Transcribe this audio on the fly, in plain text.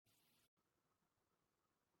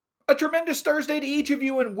A tremendous Thursday to each of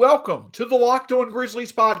you, and welcome to the Locked On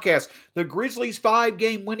Grizzlies podcast. The Grizzlies'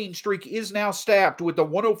 5-game winning streak is now stabbed with a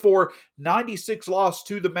 104-96 loss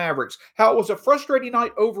to the Mavericks. How it was a frustrating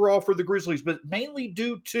night overall for the Grizzlies, but mainly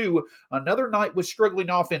due to another night with struggling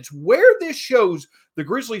offense. Where this shows the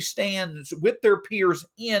Grizzlies stands with their peers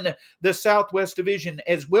in the Southwest Division,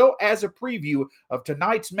 as well as a preview of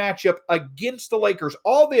tonight's matchup against the Lakers.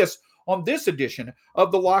 All this on this edition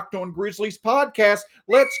of the Locked On Grizzlies podcast.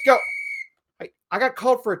 Let's go. Hey, I got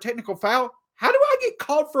called for a technical foul. How do I get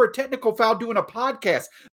called for a technical foul doing a podcast?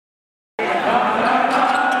 You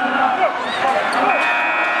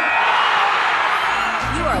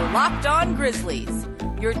are Locked On Grizzlies,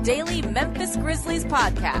 your daily Memphis Grizzlies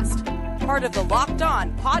podcast, part of the Locked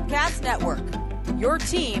On Podcast Network, your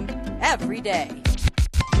team every day.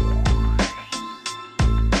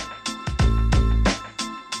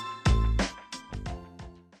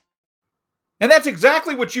 And that's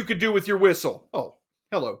exactly what you could do with your whistle. Oh,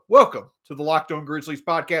 hello. Welcome to the Locked On Grizzlies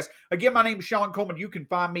podcast. Again, my name is Sean Coleman. You can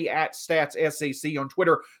find me at StatsSAC on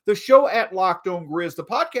Twitter. The show at Locked On Grizz. The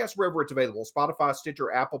podcast wherever it's available. Spotify,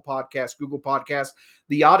 Stitcher, Apple Podcasts, Google Podcasts,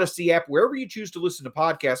 the Odyssey app. Wherever you choose to listen to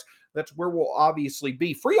podcasts, that's where we'll obviously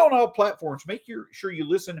be. Free on all platforms. Make sure you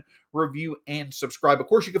listen, review, and subscribe. Of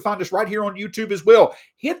course, you can find us right here on YouTube as well.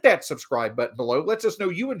 Hit that subscribe button below. Lets us know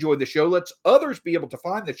you enjoy the show. Lets others be able to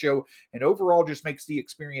find the show. And overall, just makes the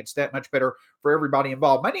experience that much better for everybody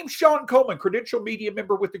involved. My name's Sean Coleman, credential media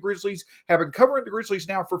member with the Grizzlies. Have been covering the Grizzlies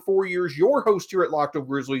now for 4 years. Your host here at Locked On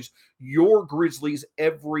Grizzlies. Your Grizzlies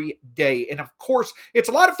every day. And of course, it's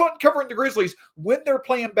a lot of fun covering the Grizzlies when they're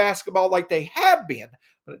playing basketball like they have been.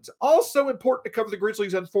 But it's also important to cover the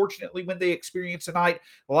Grizzlies, unfortunately, when they experience a night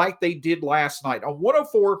like they did last night. A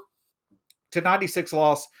 104-96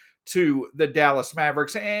 loss to the Dallas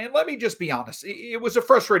Mavericks. And let me just be honest, it was a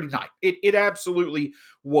frustrating night. It absolutely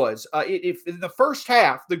was. If in the first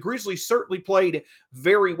half, the Grizzlies certainly played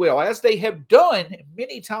very well, as they have done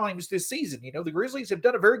many times this season. You know, the Grizzlies have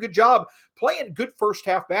done a very good job playing good first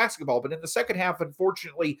half basketball, but in the second half,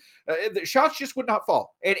 unfortunately, the shots just would not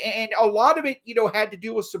fall. And a lot of it, had to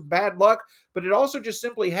do with some bad luck, but it also just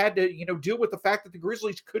simply had to, deal with the fact that the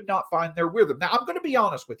Grizzlies could not find their rhythm. Now, I'm going to be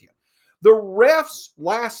honest with you. The refs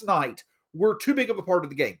last night were too big of a part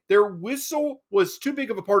of the game. Their whistle was too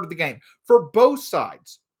big of a part of the game for both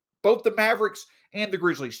sides, both the Mavericks and the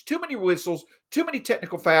Grizzlies. Too many whistles, too many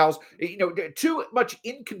technical fouls, too much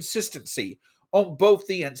inconsistency on both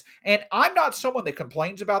the ends. And I'm not someone that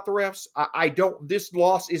complains about the refs. I don't, this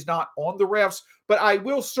loss is not on the refs, but I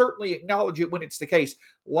will certainly acknowledge it when it's the case.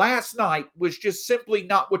 Last night was just simply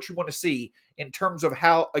not what you want to see in terms of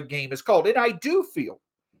how a game is called. And I do feel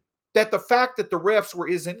that the fact that the refs were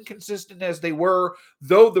as inconsistent as they were,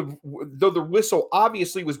 though the whistle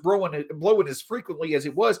obviously was blowing as frequently as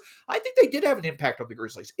it was, I think they did have an impact on the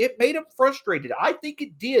Grizzlies. It made them frustrated. I think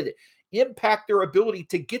it did impact their ability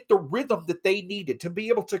to get the rhythm that they needed, to be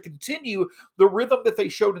able to continue the rhythm that they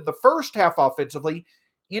showed in the first half offensively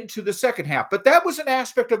into the second half. But that was an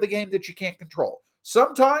aspect of the game that you can't control.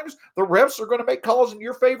 Sometimes the refs are going to make calls in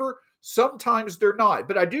your favor. Sometimes they're not.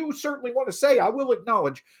 But I do certainly want to say, I will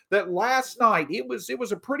acknowledge that last night it was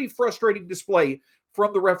a pretty frustrating display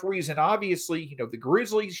from the referees. And obviously, the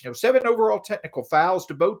Grizzlies, 7 overall technical fouls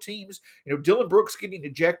to both teams, Dillon Brooks getting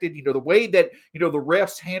ejected, the way that, the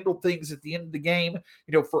refs handled things at the end of the game,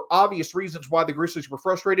 for obvious reasons why the Grizzlies were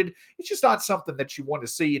frustrated. It's just not something that you want to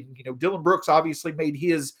see. And, Dillon Brooks obviously made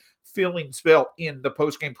his feelings felt in the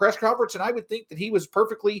post-game press conference, and I would think that he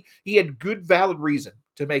had good, valid reason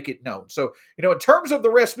to make it known. So, in terms of the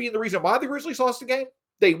refs being the reason why the Grizzlies lost the game,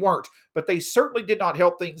 they weren't, but they certainly did not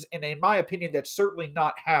help things, and in my opinion, that's certainly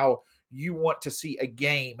not how you want to see a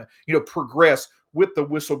game, progress with the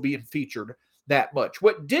whistle being featured that much.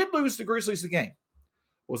 What did lose the Grizzlies the game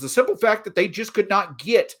was the simple fact that they just could not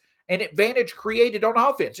get an advantage created on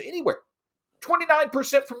offense anywhere.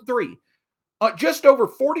 29% from three. Just over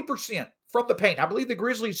 40% from the paint. I believe the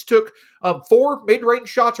Grizzlies took 4 mid-range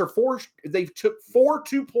shots, they took 4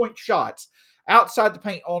 2-point shots outside the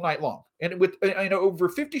paint all night long. And with over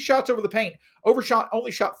 50 shots over the paint, only shot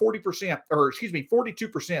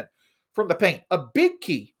 42% from the paint. A big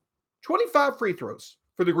key, 25 free throws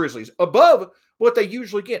for the Grizzlies, above what they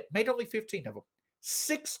usually get. Made only 15 of them.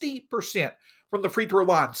 60% from the free throw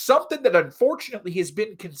line. Something that unfortunately has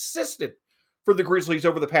been consistent for the Grizzlies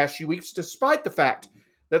over the past few weeks, despite the fact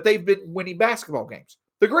that they've been winning basketball games.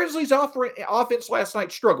 The Grizzlies' offense last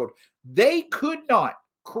night struggled. They could not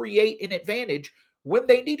create an advantage when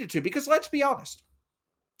they needed to, because let's be honest,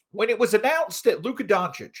 when it was announced that Luka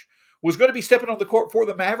Doncic was going to be stepping on the court for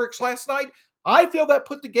the Mavericks last night, I feel that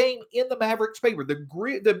put the game in the Mavericks' favor.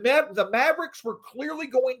 The Mavericks were clearly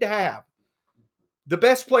going to have the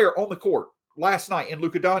best player on the court last night in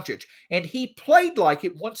Luka Doncic, and he played like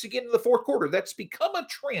it once again in the fourth quarter. That's become a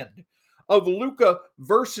trend of Luka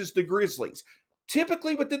versus the Grizzlies.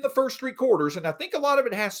 Typically within the first three quarters, and I think a lot of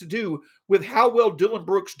it has to do with how well Dillon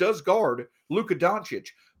Brooks does guard Luka Doncic.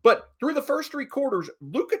 But through the first three quarters,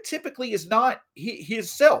 Luka typically is not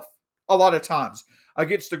his self a lot of times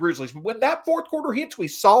against the Grizzlies. But when that fourth quarter hits, we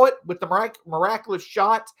saw it with the miraculous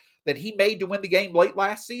shot that he made to win the game late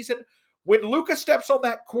last season. When Luka steps on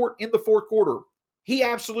that court in the fourth quarter, he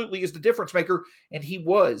absolutely is the difference maker, and he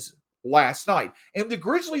was last night. And the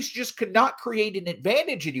Grizzlies just could not create an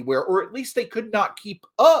advantage anywhere, or at least they could not keep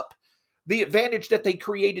up the advantage that they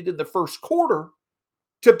created in the first quarter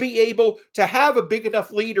to be able to have a big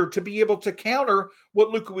enough lead or to be able to counter what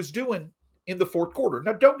Luka was doing in the fourth quarter.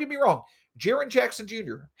 Now, don't get me wrong. Jaren Jackson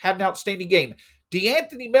Jr. had an outstanding game.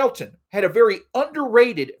 DeAnthony Melton had a very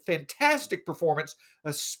underrated, fantastic performance,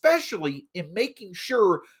 especially in making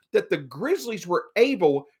sure that the Grizzlies were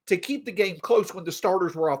able to keep the game close when the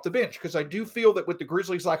starters were off the bench. Because I do feel that with the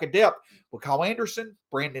Grizzlies' lack of depth, with Kyle Anderson,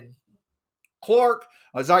 Brandon Clark,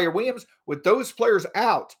 Isaiah Williams, with those players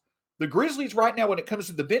out, the Grizzlies right now, when it comes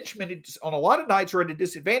to the bench minutes, on a lot of nights are at a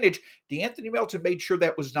disadvantage. DeAnthony Melton made sure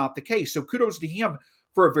that was not the case. So kudos to him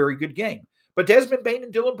for a very good game. But Desmond Bane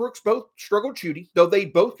and Dillon Brooks both struggled shooting, though they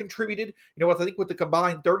both contributed, I think with the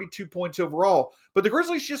combined 32 points overall. But the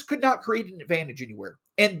Grizzlies just could not create an advantage anywhere.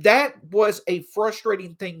 And that was a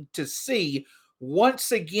frustrating thing to see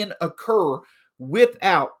once again occur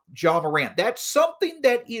without Ja Morant. That's something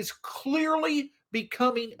that is clearly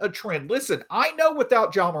becoming a trend. Listen, I know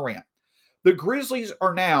without Ja Morant, the Grizzlies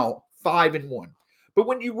are now 5-1. But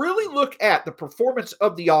when you really look at the performance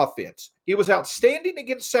of the offense, it was outstanding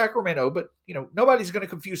against Sacramento, but nobody's going to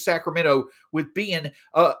confuse Sacramento with being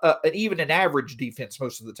even an average defense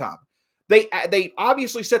most of the time. They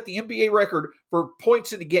obviously set the NBA record for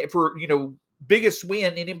points in the game for biggest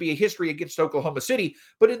win in NBA history against Oklahoma City.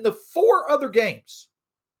 But in the four other games,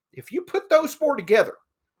 if you put those four together,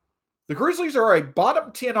 the Grizzlies are a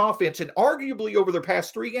bottom 10 offense, and arguably over their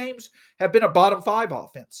past three games have been a bottom 5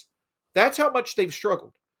 offense. That's how much they've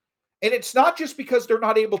struggled. And it's not just because they're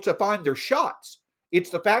not able to find their shots. It's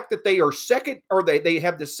the fact that they are second, or they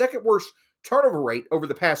have the second worst turnover rate over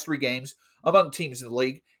the past three games among teams in the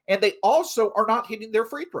league. And they also are not hitting their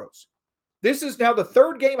free throws. This is now the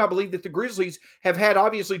third game, I believe, that the Grizzlies have had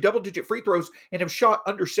obviously double-digit free throws and have shot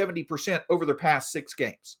under 70% over their past 6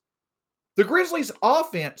 games. The Grizzlies'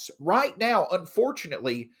 offense right now,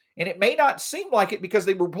 unfortunately, and it may not seem like it because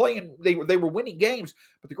they were winning games,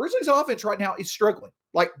 but the Grizzlies' offense right now is struggling.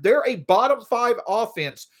 Like, they're a bottom 5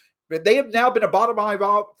 offense, but they have now been a bottom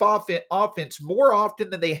 5 offense more often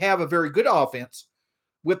than they have a very good offense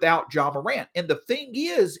without Ja Morant. And the thing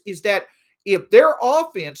is that if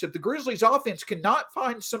the Grizzlies' offense cannot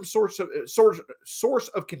find some source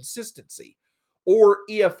of consistency, or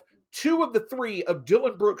if 2 of the 3 of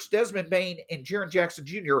Dillon Brooks, Desmond Bane, and Jaren Jackson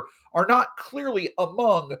Jr. are not clearly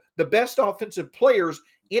among the best offensive players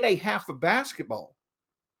in a half of basketball,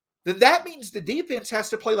 then that means the defense has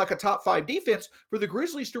to play like a top 5 defense for the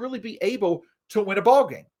Grizzlies to really be able to win a ball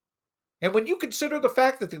game. And when you consider the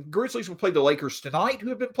fact that the Grizzlies will play the Lakers tonight, who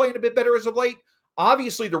have been playing a bit better as of late,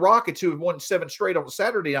 obviously the Rockets, who have won 7 straight on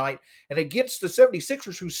Saturday night, and against the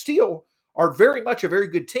 76ers, who still are very much a very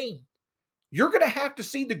good team, you're going to have to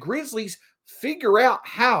see the Grizzlies figure out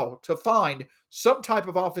how to find some type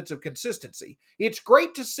of offensive consistency. It's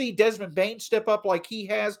great to see Desmond Bane step up like he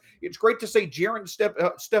has. It's great to see Jaren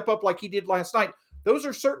step up like he did last night. Those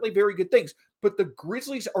are certainly very good things. But the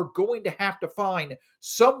Grizzlies are going to have to find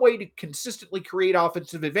some way to consistently create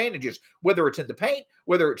offensive advantages, whether it's in the paint,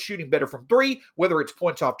 whether it's shooting better from 3, whether it's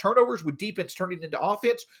points off turnovers with defense turning into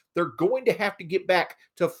offense. They're going to have to get back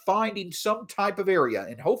to finding some type of area,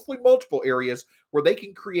 and hopefully multiple areas, where they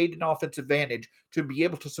can create an offensive advantage to be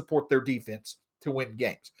able to support their defense to win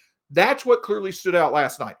games. That's what clearly stood out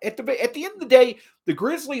last night. At the end of the day, the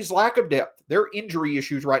Grizzlies' lack of depth, their injury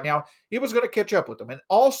issues right now, it was going to catch up with them. And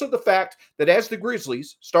also the fact that as the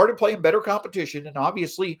Grizzlies started playing better competition, and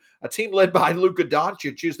obviously a team led by Luka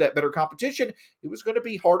Doncic is that better competition, it was going to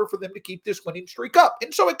be harder for them to keep this winning streak up.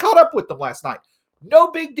 And so it caught up with them last night. No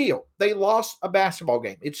big deal. They lost a basketball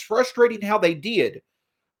game. It's frustrating how they did.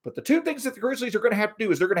 But the 2 things that the Grizzlies are going to have to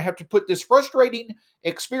do is they're going to have to put this frustrating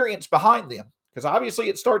experience behind them, because obviously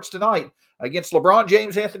it starts tonight against LeBron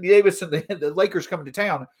James, Anthony Davis, and the Lakers coming to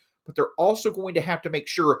town. But they're also going to have to make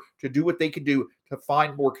sure to do what they can do to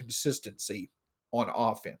find more consistency on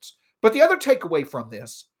offense. But the other takeaway from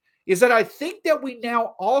this is that I think that we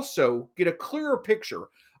now also get a clearer picture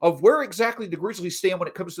of where exactly the Grizzlies stand when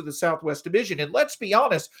it comes to the Southwest Division. And let's be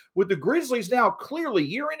honest, with the Grizzlies now clearly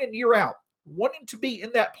year in and year out wanting to be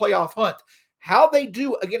in that playoff hunt, how they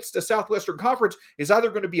do against the Southwestern Conference is either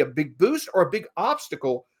going to be a big boost or a big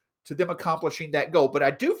obstacle to them accomplishing that goal. But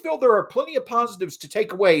I do feel there are plenty of positives to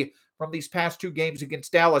take away from these past two games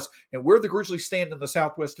against Dallas and where the Grizzlies stand in the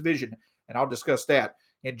Southwest Division. And I'll discuss that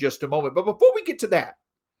in just a moment. But before we get to that,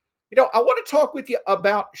 I want to talk with you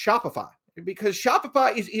about Shopify, because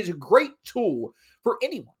Shopify is a great tool for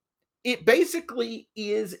anyone. It basically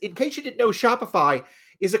is, in case you didn't know, Shopify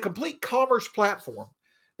is a complete commerce platform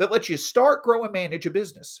that lets you start, grow, and manage a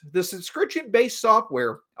business. The subscription-based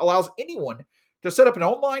software allows anyone to set up an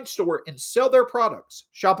online store and sell their products.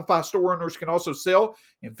 Shopify store owners can also sell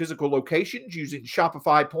in physical locations using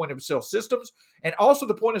Shopify point-of-sale systems and also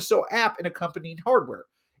the point-of-sale app and accompanying hardware.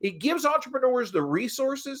 It gives entrepreneurs the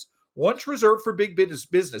resources once reserved for big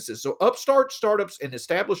businesses. So upstart, startups, and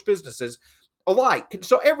established businesses alike can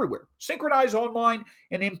sell everywhere, synchronize online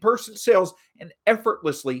and in-person sales, and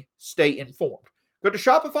effortlessly stay informed. Go to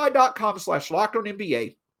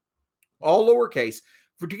shopify.com/LockedOnNBA, all lowercase,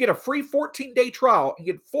 to get a free 14-day trial and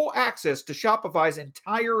get full access to Shopify's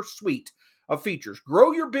entire suite of features.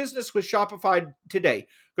 Grow your business with Shopify today.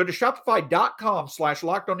 Go to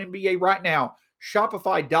shopify.com/LockedOnNBA right now.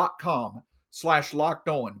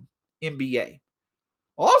 Shopify.com/LockedOnNBA.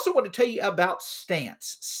 I also want to tell you about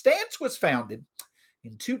Stance. Stance was founded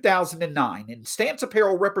in 2009, and Stance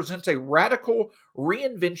Apparel represents a radical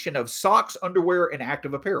reinvention of socks, underwear, and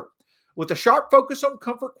active apparel. With a sharp focus on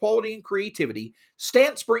comfort, quality, and creativity,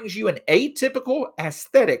 Stance brings you an atypical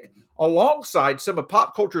aesthetic alongside some of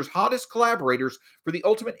pop culture's hottest collaborators for the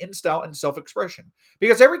ultimate in style and self-expression.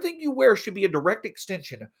 Because everything you wear should be a direct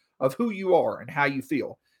extension of who you are and how you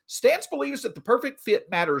feel. Stance believes that the perfect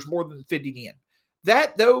fit matters more than fitting in.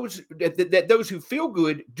 That those who feel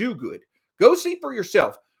good do good. Go see for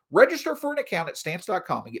yourself. Register for an account at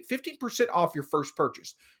stance.com and get 15% off your first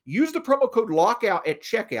purchase. Use the promo code LOCKOUT at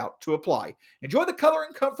checkout to apply. Enjoy the color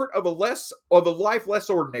and comfort of a life less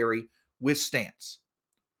ordinary with Stance.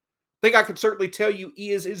 Thing I can certainly tell you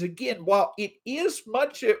is again, while it is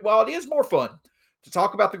more fun to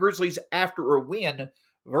talk about the Grizzlies after a win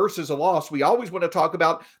versus a loss, we always want to talk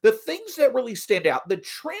about the things that really stand out, the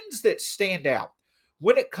trends that stand out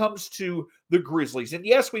when it comes to the Grizzlies. And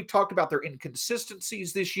yes, we've talked about their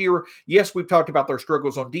inconsistencies this year. Yes, we've talked about their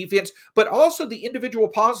struggles on defense, but also the individual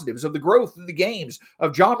positives of the growth in the games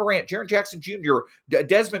of Ja Morant, Jaren Jackson Jr.,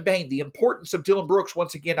 Desmond Bane, the importance of Dillon Brooks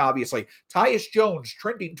once again, obviously. Tyus Jones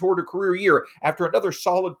trending toward a career year after another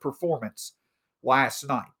solid performance last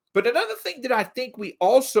night. But another thing that I think we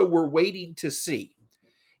also were waiting to see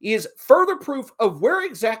is further proof of where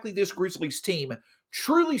exactly this Grizzlies team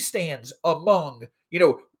truly stands among,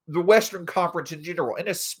 the Western Conference in general, and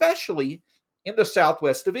especially in the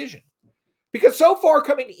Southwest Division. Because so far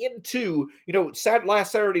coming into,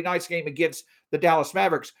 last Saturday night's game against the Dallas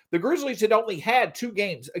Mavericks, the Grizzlies had only had 2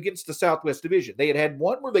 games against the Southwest Division. They had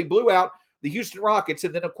one where they blew out the Houston Rockets,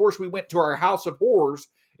 and then, of course, we went to our house of horrors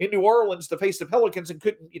in New Orleans to face the Pelicans and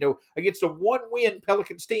couldn't, against a 1-win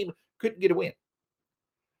Pelicans team, couldn't get a win.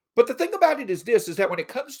 But the thing about it is that when it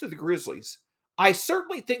comes to the Grizzlies, I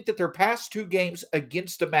certainly think that their past 2 games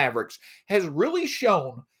against the Mavericks has really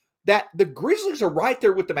shown that the Grizzlies are right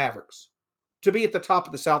there with the Mavericks to be at the top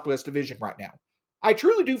of the Southwest Division right now. I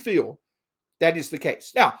truly do feel that is the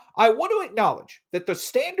case. Now, I want to acknowledge that the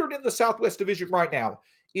standard in the Southwest Division right now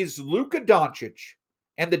is Luka Doncic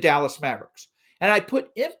and the Dallas Mavericks. And I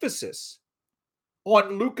put emphasis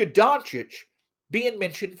on Luka Doncic being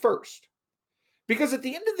mentioned first. Because at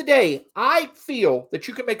the end of the day, I feel that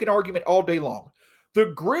you can make an argument all day long. The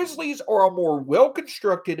Grizzlies are a more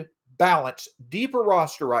well-constructed, balanced, deeper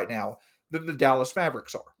roster right now than the Dallas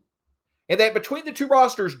Mavericks are. And that between the two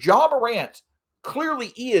rosters, Ja Morant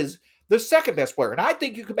clearly is the second best player. And I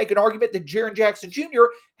think you can make an argument that Jaren Jackson Jr.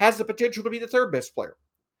 has the potential to be the third best player.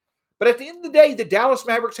 But at the end of the day, the Dallas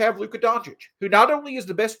Mavericks have Luka Doncic, who not only is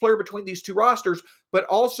the best player between these two rosters, but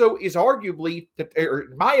also is arguably,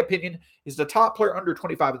 in my opinion, is the top player under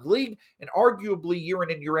 25 in the league, and arguably year in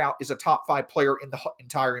and year out is a top 5 player in the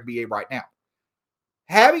entire NBA right now.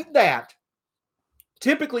 Having that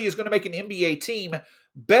typically is going to make an NBA team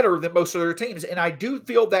better than most other teams, and I do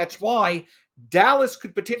feel that's why Dallas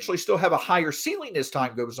could potentially still have a higher ceiling as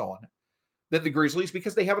time goes on than the Grizzlies,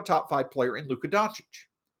 because they have a top 5 player in Luka Doncic.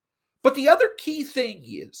 But the other key thing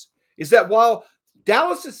is that while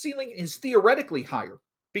Dallas's ceiling is theoretically higher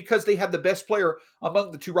because they have the best player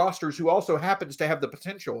among the two rosters who also happens to have the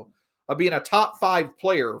potential of being a top 5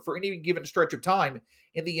 player for any given stretch of time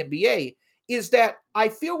in the NBA, is that I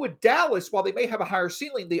feel with Dallas, while they may have a higher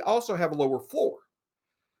ceiling, they also have a lower floor.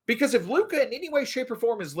 Because if Luka in any way, shape, or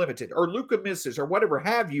form is limited, or Luka misses, or whatever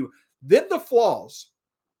have you, then the flaws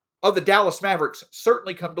of the Dallas Mavericks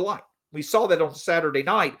certainly come to light. We saw that on Saturday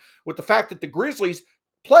night with the fact that the Grizzlies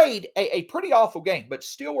played a pretty awful game, but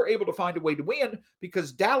still were able to find a way to win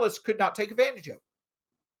because Dallas could not take advantage of it.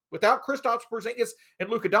 Without Kristaps Porzingis and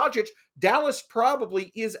Luka Doncic, Dallas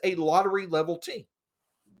probably is a lottery-level team.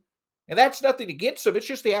 And that's nothing against them. It's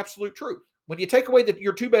just the absolute truth. When you take away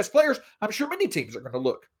your 2 best players, I'm sure many teams are going to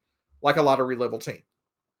look like a lottery-level team.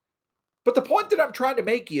 But the point that I'm trying to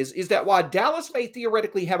make is that while Dallas may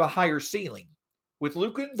theoretically have a higher ceiling with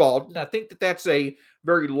Luka involved, and I think that that's a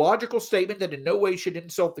very logical statement that in no way should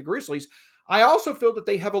insult the Grizzlies, I also feel that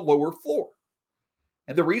they have a lower floor.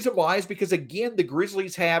 And the reason why is because, again, the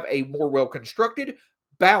Grizzlies have a more well-constructed,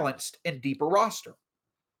 balanced, and deeper roster.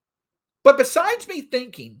 But besides me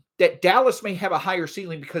thinking that Dallas may have a higher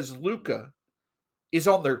ceiling because Luka is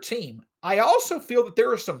on their team, I also feel that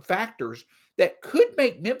there are some factors that could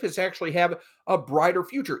make Memphis actually have a brighter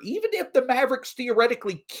future, even if the Mavericks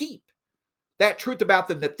theoretically keep that truth about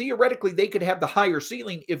them, that theoretically they could have the higher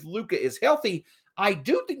ceiling if Luka is healthy. I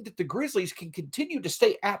do think that the Grizzlies can continue to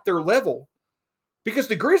stay at their level because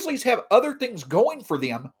the Grizzlies have other things going for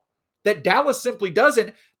them that Dallas simply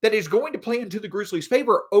doesn't, that is going to play into the Grizzlies'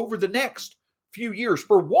 favor over the next few years.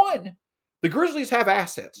 For one, the Grizzlies have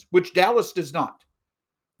assets, which Dallas does not.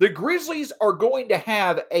 The Grizzlies are going to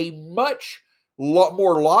have a much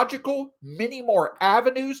more logical, many more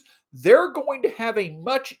avenues. They're going to have a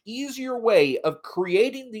much easier way of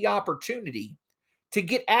creating the opportunity to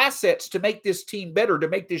get assets to make this team better, to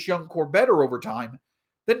make this young core better over time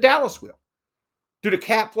than Dallas will. Due to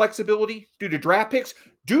cap flexibility, due to draft picks,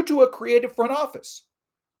 due to a creative front office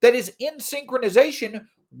that is in synchronization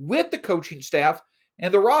with the coaching staff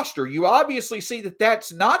and the roster. You obviously see that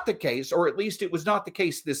that's not the case, or at least it was not the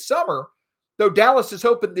case this summer, though Dallas is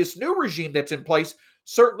hoping this new regime that's in place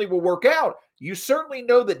certainly will work out. You certainly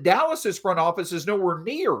know that Dallas's front office is nowhere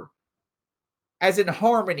near as in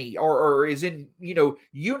harmony or is in,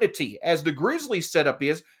 unity as the Grizzlies setup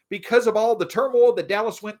is because of all the turmoil that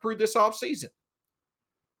Dallas went through this offseason.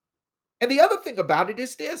 And the other thing about it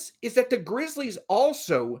is that the Grizzlies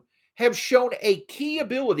also have shown a key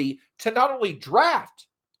ability to not only draft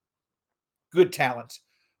good talents,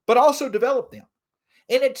 but also develop them.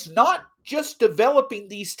 And it's not just developing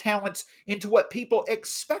these talents into what people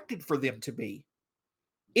expected for them to be.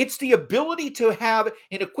 It's the ability to have,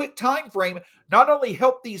 in a quick time frame, not only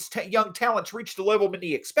help these young talents reach the level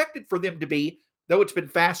many expected for them to be, though it's been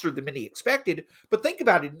faster than many expected. But think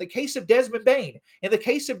about it. In the case of Desmond Bane, in the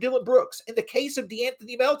case of Dillon Brooks, in the case of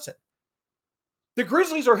DeAnthony Melton, the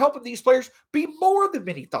Grizzlies are helping these players be more than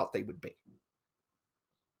many thought they would be.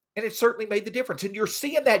 And it certainly made the difference. And you're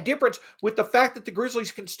seeing that difference with the fact that the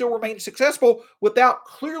Grizzlies can still remain successful without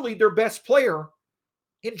clearly their best player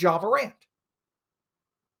in Ja Morant.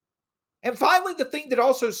 And finally, the thing that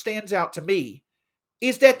also stands out to me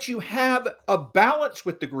is that you have a balance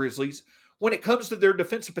with the Grizzlies when it comes to their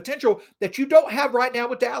defensive potential that you don't have right now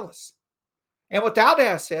with Dallas. And without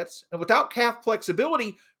assets and without cap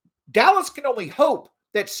flexibility, Dallas can only hope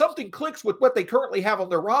that something clicks with what they currently have on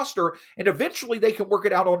their roster, and eventually they can work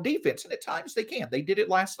it out on defense. And at times they can. They did it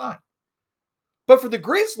last night. But for the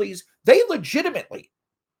Grizzlies, they legitimately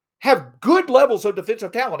have good levels of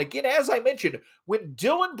defensive talent. Again, as I mentioned, when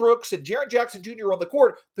Dillon Brooks and Jaren Jackson Jr. are on the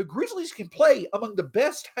court, the Grizzlies can play among the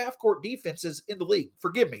best half-court defenses in the league.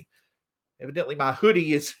 Forgive me. Evidently, my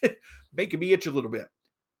hoodie is making me itch a little bit.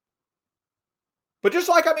 But just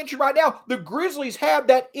like I mentioned right now, the Grizzlies have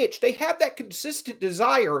that itch. They have that consistent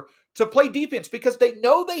desire to play defense because they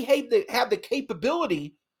know they have the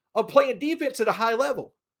capability of playing defense at a high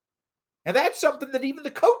level. And that's something that even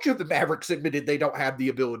the coach of the Mavericks admitted they don't have the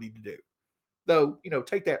ability to do. Though,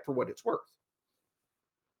 take that for what it's worth.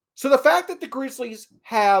 So the fact that the Grizzlies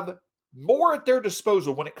have more at their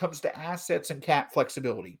disposal when it comes to assets and cap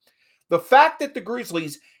flexibility, the fact that the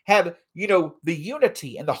Grizzlies have, the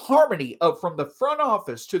unity and the harmony from the front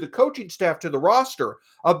office to the coaching staff to the roster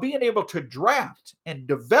of being able to draft and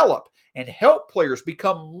develop and help players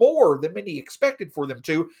become more than many expected for them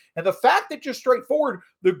to, and the fact that just straightforward,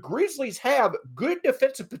 the Grizzlies have good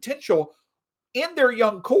defensive potential in their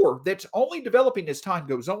young core that's only developing as time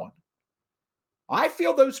goes on. I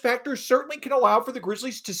feel those factors certainly can allow for the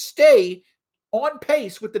Grizzlies to stay on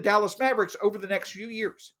pace with the Dallas Mavericks over the next few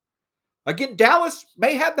years. Again, Dallas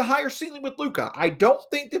may have the higher ceiling with Luka. I don't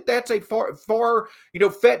think that that's a far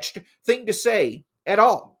fetched thing to say at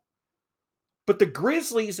all. But the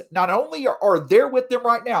Grizzlies not only are there with them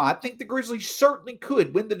right now, I think the Grizzlies certainly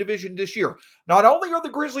could win the division this year. Not only are the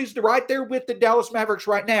Grizzlies right there with the Dallas Mavericks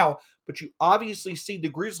right now, but you obviously see the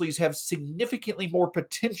Grizzlies have significantly more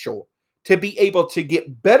potential to be able to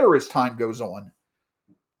get better as time goes on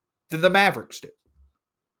than the Mavericks do.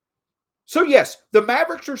 So yes, the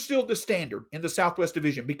Mavericks are still the standard in the Southwest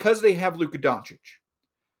Division because they have Luka Doncic.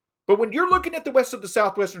 But when you're looking at the West of the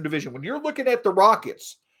Southwestern Division, when you're looking at the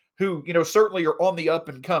Rockets, who, certainly are on the up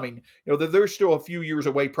and coming, they're still a few years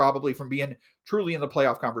away probably from being truly in the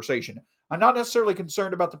playoff conversation. I'm not necessarily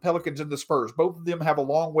concerned about the Pelicans and the Spurs. Both of them have a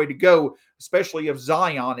long way to go, especially if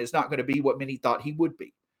Zion is not going to be what many thought he would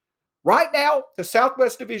be. Right now, the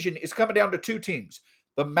Southwest Division is coming down to two teams,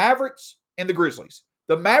 the Mavericks and the Grizzlies.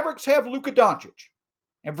 The Mavericks have Luka Doncic,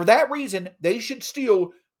 and for that reason, they should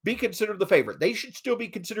still be considered the favorite. They should still be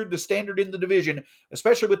considered the standard in the division,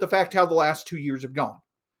 especially with the fact how the last 2 years have gone.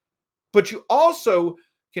 But you also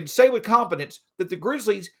can say with confidence that the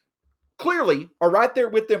Grizzlies clearly are right there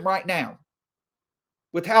with them right now.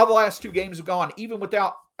 With how the last 2 games have gone, even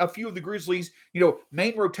without a few of the Grizzlies,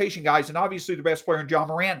 main rotation guys, and obviously the best player in John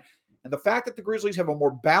Moran. And the fact that the Grizzlies have a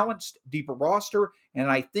more balanced, deeper roster,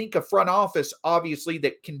 and I think a front office, obviously,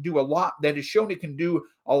 that can do a lot, that has shown it can do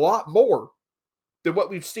a lot more than what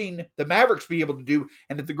we've seen the Mavericks be able to do,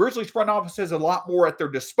 and that the Grizzlies front office has a lot more at their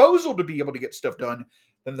disposal to be able to get stuff done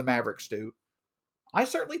than the Mavericks do. I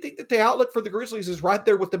certainly think that the outlook for the Grizzlies is right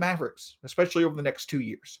there with the Mavericks, especially over the next 2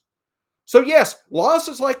 years. So yes,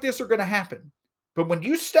 losses like this are going to happen. But when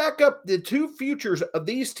you stack up the two futures of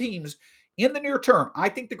these teams in the near term, I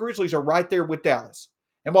think the Grizzlies are right there with Dallas.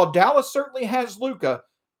 And while Dallas certainly has Luka,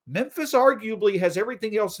 Memphis arguably has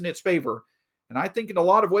everything else in its favor. And I think in a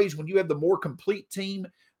lot of ways, when you have the more complete team,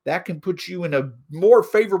 that can put you in a more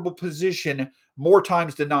favorable position more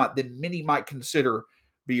times than not than many might consider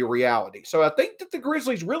be a reality. So I think that the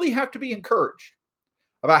Grizzlies really have to be encouraged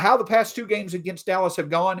about how the past 2 games against Dallas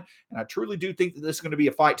have gone. And I truly do think that this is going to be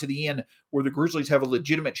a fight to the end where the Grizzlies have a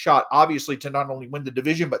legitimate shot, obviously, to not only win the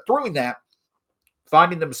division, but through that,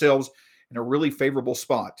 finding themselves in a really favorable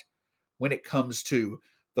spot when it comes to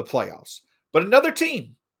the playoffs. But another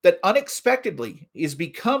team that unexpectedly is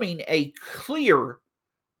becoming a clear,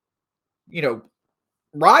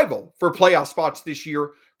 rival for playoff spots this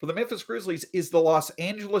year for the Memphis Grizzlies is the Los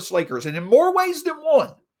Angeles Lakers. And in more ways than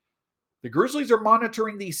one, the Grizzlies are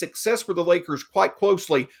monitoring the success for the Lakers quite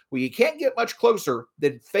closely. Well, you can't get much closer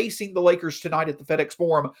than facing the Lakers tonight at the FedEx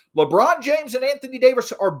Forum. LeBron James and Anthony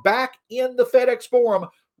Davis are back in the FedEx Forum.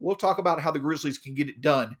 We'll talk about how the Grizzlies can get it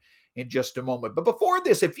done in just a moment. But before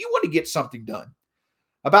this, if you want to get something done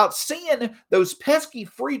about seeing those pesky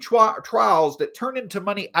free trials that turn into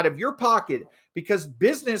money out of your pocket because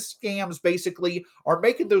business scams basically are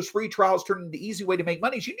making those free trials turn into the easy way to make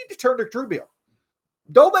money, you need to turn to Truebill.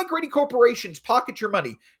 Don't let greedy corporations pocket your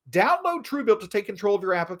money. Download Truebill to take control of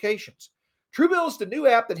your applications. Truebill is the new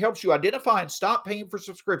app that helps you identify and stop paying for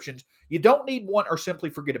subscriptions you don't need, want, or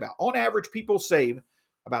simply forget about. On average, people save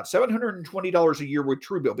about $720 a year with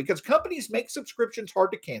Truebill because companies make subscriptions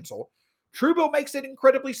hard to cancel. Truebill makes it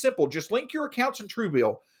incredibly simple. Just link your accounts in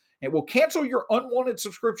Truebill and will cancel your unwanted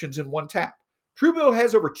subscriptions in one tap. Truebill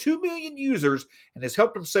has over 2 million users and has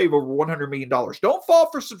helped them save over $100 million. Don't fall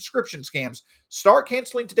for subscription scams. Start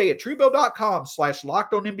canceling today at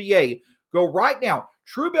Truebill.com/LockedOnNBA. Go right now.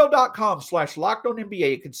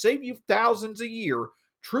 Truebill.com/LockedOnNBA. It can save you thousands a year.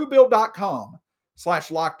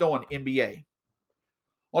 Truebill.com/LockedOnNBA.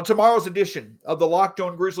 On tomorrow's edition of the Locked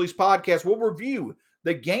On Grizzlies podcast, we'll review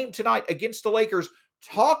the game tonight against the Lakers.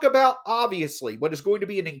 Talk about, obviously, what is going to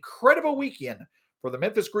be an incredible weekend for the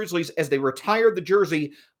Memphis Grizzlies as they retire the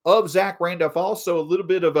jersey of Zach Randolph. Also, a little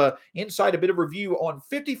bit of a bit of review on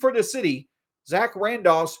 50 for the City, Zach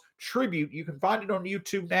Randolph's tribute. You can find it on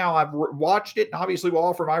YouTube now. I've watched it, and obviously we'll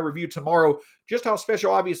offer my review tomorrow, just how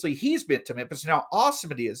special, obviously, he's been to Memphis and how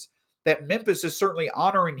awesome it is that Memphis is certainly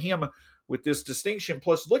honoring him with this distinction.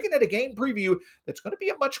 Plus, looking at a game preview that's going to be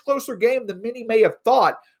a much closer game than many may have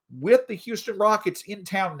thought with the Houston Rockets in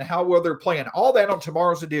town and how well they're playing. All that on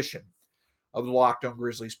tomorrow's edition of the Locked On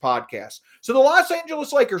Grizzlies podcast. So the Los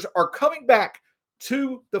Angeles Lakers are coming back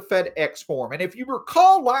to the FedEx Forum. And if you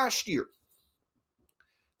recall last year,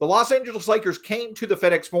 the Los Angeles Lakers came to the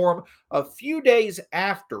FedEx Forum a few days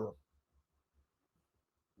after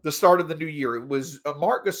the start of the new year. It was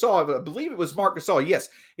Marc Gasol. I believe it was Marc Gasol. Yes,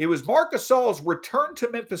 it was Marc Gasol's return to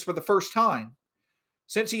Memphis for the first time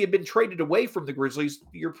since he had been traded away from the Grizzlies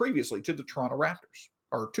the year previously to the Toronto Raptors,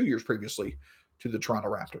 or 2 years previously to the Toronto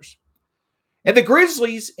Raptors. And the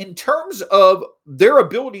Grizzlies, in terms of their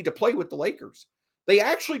ability to play with the Lakers, They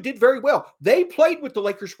actually did very well. They played with the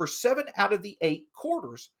Lakers for 7 out of the 8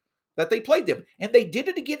 quarters that they played them. And they did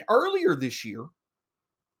it again earlier this year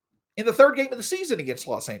in the third game of the season against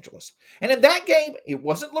Los Angeles. And in that game, it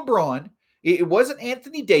wasn't LeBron. It wasn't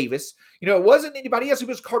Anthony Davis. It wasn't anybody else. It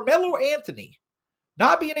was Carmelo Anthony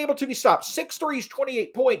not being able to be stopped. 6 threes,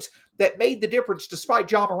 28 points that made the difference despite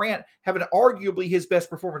Ja Morant having arguably his best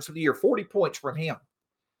performance of the year. 40 points from him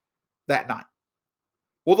that night.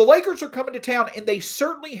 Well, the Lakers are coming to town, and they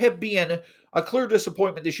certainly have been a clear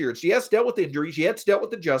disappointment this year. It's, yes, dealt with injuries. Yes, dealt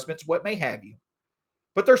with adjustments, what may have you.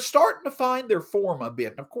 But they're starting to find their form a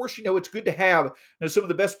bit. And, of course, it's good to have some of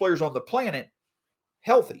the best players on the planet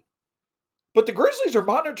healthy. But the Grizzlies are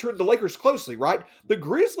monitoring the Lakers closely, right? The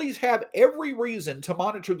Grizzlies have every reason to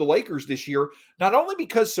monitor the Lakers this year, not only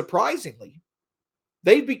because, surprisingly,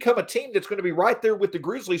 they've become a team that's going to be right there with the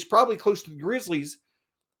Grizzlies, probably close to the Grizzlies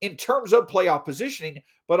in terms of playoff positioning,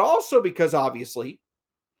 but also because, obviously,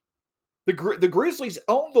 the Grizzlies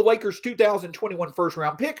own the Lakers' 2021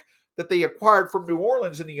 first-round pick that they acquired from New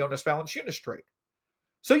Orleans in the Jonas Valanciunas trade.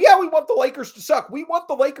 So, yeah, we want the Lakers to suck. We want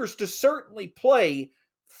the Lakers to certainly play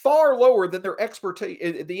far lower than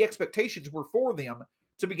the expectations were for them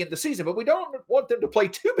to begin the season. But we don't want them to play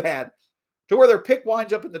too bad to where their pick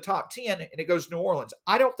winds up in the top 10 and it goes to New Orleans.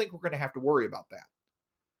 I don't think we're going to have to worry about that.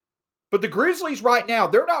 But the Grizzlies right now,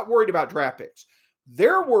 they're not worried about draft picks.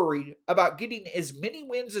 They're worried about getting as many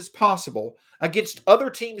wins as possible against other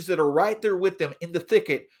teams that are right there with them in the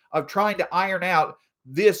thicket of trying to iron out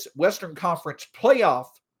this Western Conference playoff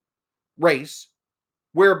race,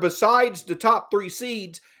 where besides the top 3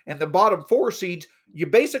 seeds and the bottom 4 seeds, you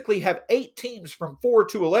basically have 8 teams from 4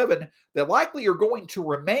 to 11 that likely are going to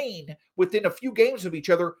remain within a few games of each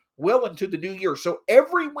other well into the new year. So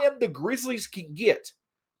every win the Grizzlies can get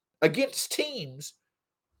against teams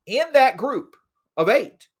in that group of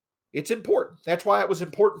 8, it's important. That's why it was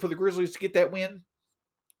important for the Grizzlies to get that win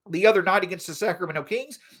the other night against the Sacramento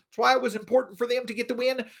Kings. That's why it was important for them to get the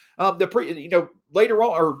win later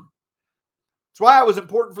on, or that's why it was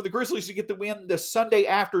important for the Grizzlies to get the win the Sunday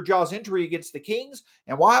after Ja's injury against the Kings,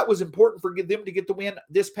 and why it was important for them to get the win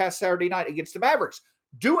this past Saturday night against the Mavericks.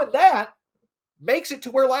 Doing that makes it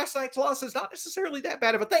to where last night's loss is not necessarily that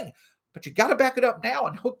bad of a thing, but you got to back it up now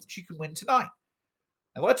and hope that you can win tonight.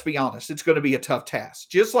 And let's be honest, it's going to be a tough task,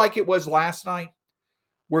 just like it was last night,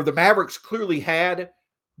 where the Mavericks clearly had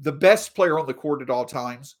the best player on the court at all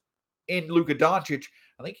times in Luka Doncic.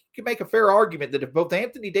 I think you can make a fair argument that if both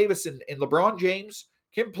Anthony Davis and LeBron James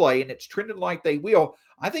can play, and it's trending like they will,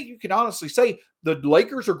 I think you can honestly say the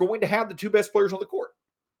Lakers are going to have the 2 best players on the court.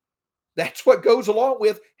 That's what goes along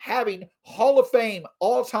with having Hall of Fame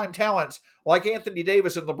all-time talents like Anthony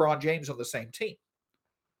Davis and LeBron James on the same team.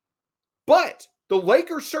 But the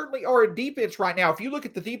Lakers certainly are a defense right now. If you look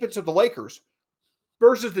at the defense of the Lakers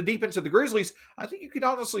versus the defense of the Grizzlies, I think you can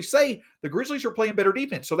honestly say the Grizzlies are playing better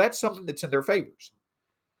defense. So that's something that's in their favors.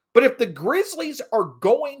 But if the Grizzlies are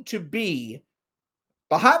going to be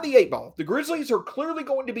behind the 8 ball, the Grizzlies are clearly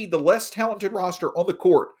going to be the less talented roster on the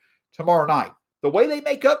court tomorrow night. The way they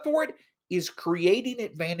make up for it is creating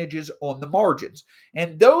advantages on the margins.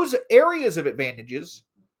 And those areas of advantages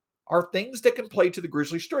are things that can play to the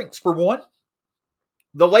Grizzlies' strengths. For one,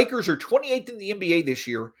 the Lakers are 28th in the NBA this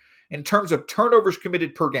year in terms of turnovers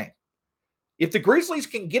committed per game. If the Grizzlies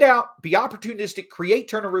can get out, be opportunistic, create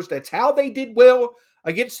turnovers, that's how they did well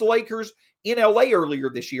against the Lakers in LA earlier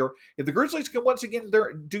this year. If the Grizzlies can once again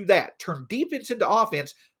do that, turn defense into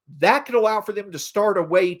offense, that could allow for them to start a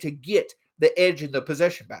way to get the edge in the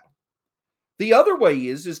possession battle. The other way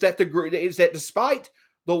is that despite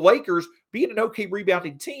the Lakers being an okay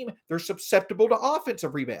rebounding team, they're susceptible to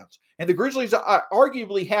offensive rebounds. And the Grizzlies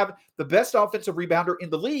arguably have the best offensive rebounder in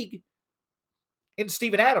the league in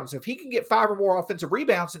Steven Adams. If he can get 5 or more offensive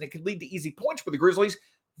rebounds and it can lead to easy points for the Grizzlies,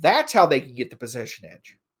 that's how they can get the possession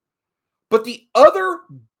edge. But the other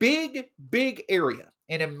big area,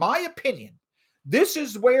 and in my opinion, this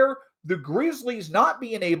is where the Grizzlies not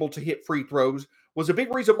being able to hit free throws was a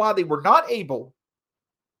big reason why they were not able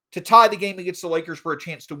to tie the game against the Lakers for a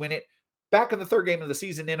chance to win it back in the 3rd game of the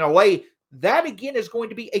season in LA. That, again, is going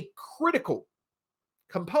to be a critical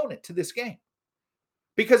component to this game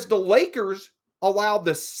because the Lakers allow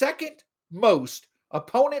the 2nd most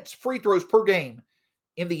opponents' free throws per game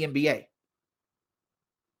in the NBA.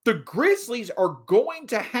 The Grizzlies are going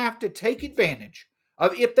to have to take advantage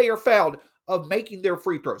of, if they are fouled, of making their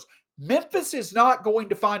free throws. Memphis is not going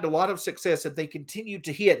to find a lot of success if they continue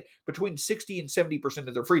to hit between 60 and 70%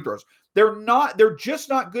 of their free throws. They're just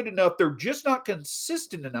not good enough. They're just not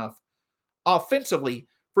consistent enough offensively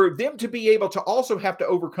for them to be able to also have to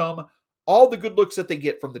overcome all the good looks that they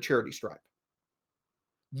get from the charity stripe.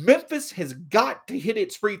 Memphis has got to hit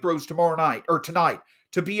its free throws tomorrow night or tonight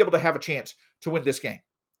to be able to have a chance to win this game.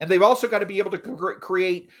 And they've also got to be able to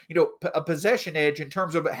create, a possession edge in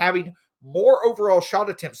terms of having more overall shot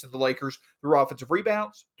attempts than the Lakers through offensive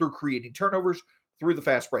rebounds, through creating turnovers, through the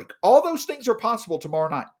fast break. All those things are possible tomorrow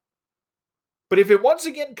night. But if it once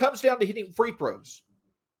again comes down to hitting free throws,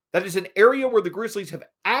 that is an area where the Grizzlies have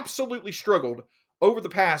absolutely struggled over the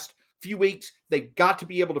past few weeks. They've got to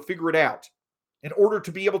be able to figure it out in order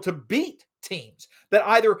to be able to beat teams that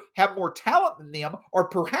either have more talent than them or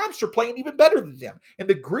perhaps are playing even better than them. And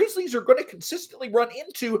the Grizzlies are going to consistently run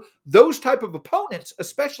into those type of opponents,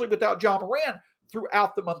 especially without Ja Morant,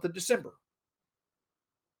 throughout the month of December.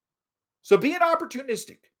 So being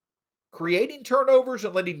opportunistic, creating turnovers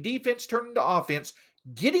and letting defense turn into offense,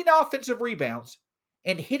 getting offensive rebounds,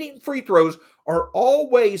 and hitting free throws are all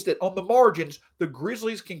ways that on the margins, the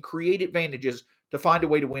Grizzlies can create advantages to find a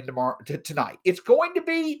way to win tonight. It's going to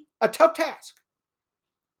be a tough task.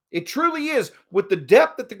 It truly is, with the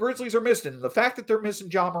depth that the Grizzlies are missing and the fact that they're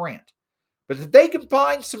missing Ja Morant. But if they can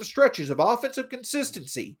find some stretches of offensive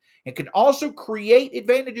consistency and can also create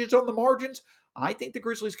advantages on the margins, I think the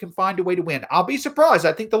Grizzlies can find a way to win. I'll be surprised.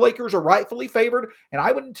 I think the Lakers are rightfully favored, and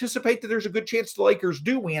I would anticipate that there's a good chance the Lakers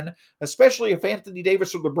do win, especially if Anthony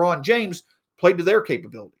Davis or LeBron James play to their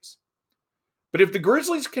capabilities. But if the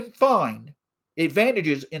Grizzlies can find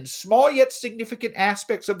advantages in small yet significant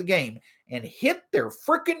aspects of the game and hit their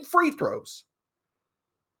freaking free throws,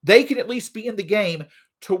 they can at least be in the game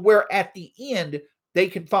to where at the end they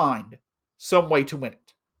can find some way to win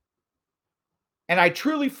it. And I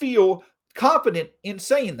truly feel confident in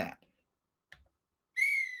saying that.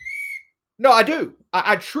 No, I do.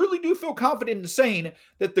 I truly do feel confident in saying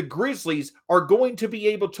that the Grizzlies are going to be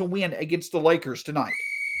able to win against the Lakers tonight.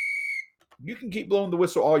 You can keep blowing the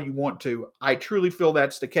whistle all you want to. I truly feel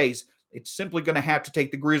that's the case. It's simply going to have to take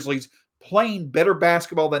the Grizzlies playing better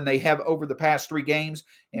basketball than they have over the past 3 games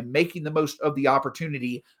and making the most of the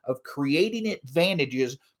opportunity of creating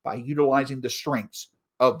advantages by utilizing the strengths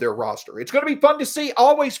of their roster. It's going to be fun to see,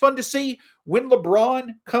 always fun to see when LeBron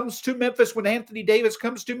comes to Memphis, when Anthony Davis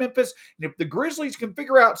comes to Memphis. And if the Grizzlies can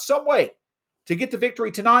figure out some way to get the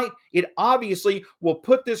victory tonight, it obviously will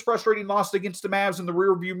put this frustrating loss against the Mavs in the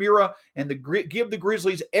rearview mirror and give the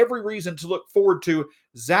Grizzlies every reason to look forward to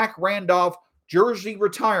Zach Randolph jersey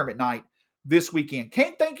retirement night this weekend.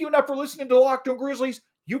 Can't thank you enough for listening to Locked On Grizzlies.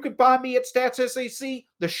 You can find me at StatsSAC,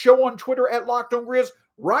 the show on Twitter at Locked On Grizz,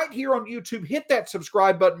 right here on YouTube. Hit that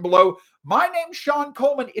subscribe button below. My name's Sean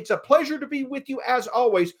Coleman. It's a pleasure to be with you as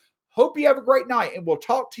always. Hope you have a great night, and we'll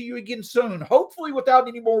talk to you again soon, hopefully without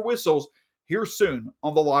any more whistles, here soon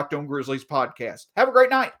on the Locked On Grizzlies podcast. Have a great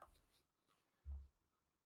night.